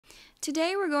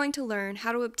Today we're going to learn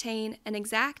how to obtain an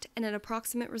exact and an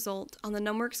approximate result on the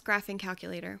NumWorks graphing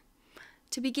calculator.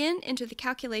 To begin, enter the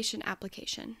calculation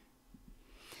application.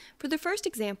 For the first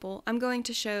example, I'm going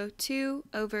to show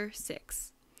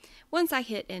 2/6. Once I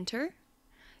hit enter,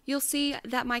 you'll see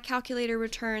that my calculator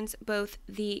returns both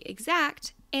the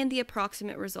exact and the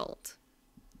approximate result.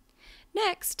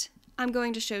 Next, I'm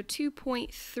going to show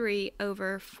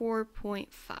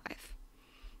 2.3/4.5.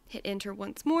 Hit enter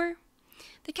once more.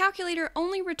 The calculator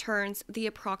only returns the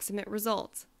approximate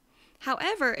results.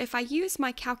 However, if I use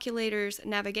my calculator's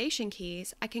navigation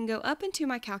keys, I can go up into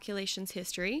my calculations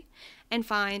history and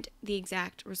find the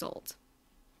exact result.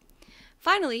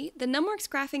 Finally, the NumWorks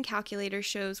graphing calculator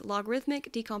shows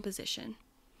logarithmic decomposition.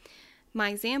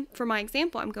 For my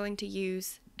example, I'm going to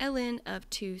use ln of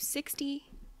 260,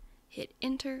 hit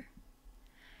enter,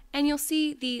 and you'll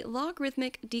see the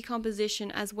logarithmic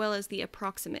decomposition as well as the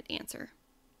approximate answer.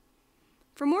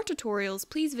 For more tutorials,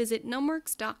 please visit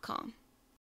numworks.com.